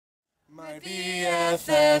My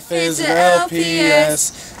BFF is an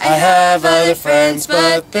LPS. I have other friends,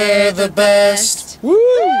 but they're the best. Woo!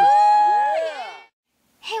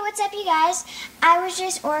 Hey, what's up, you guys? I was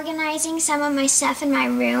just organizing some of my stuff in my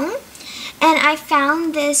room, and I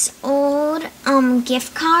found this old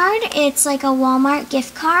gift card. It's like a Walmart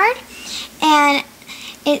gift card, and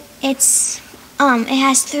it has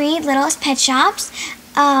 3 Littlest pet shops,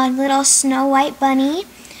 a little Snow White bunny,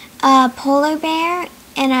 a polar bear,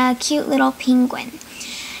 and a cute little penguin.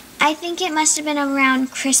 I think it must have been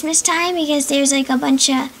around Christmas time because there's like a bunch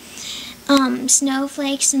of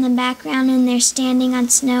snowflakes in the background, and they're standing on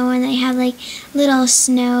snow, and they have like little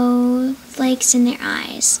snowflakes in their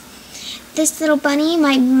eyes. This little bunny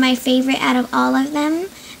might be my favorite out of all of them,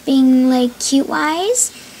 being like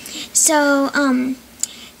cute-wise. So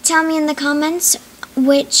tell me in the comments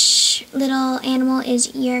which little animal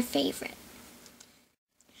is your favorite.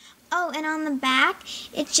 Oh, and on the back,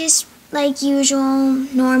 it's just like usual,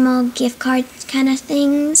 normal gift card kind of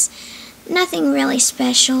things. Nothing really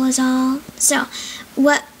special is all. So,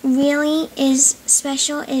 what really is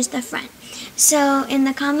special is the front. So, in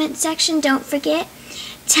the comment section, don't forget,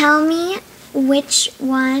 tell me which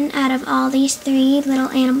one out of all these 3 little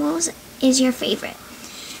animals is your favorite.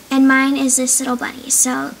 And mine is this little bunny.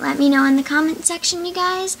 So, let me know in the comment section, you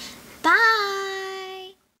guys. Bye!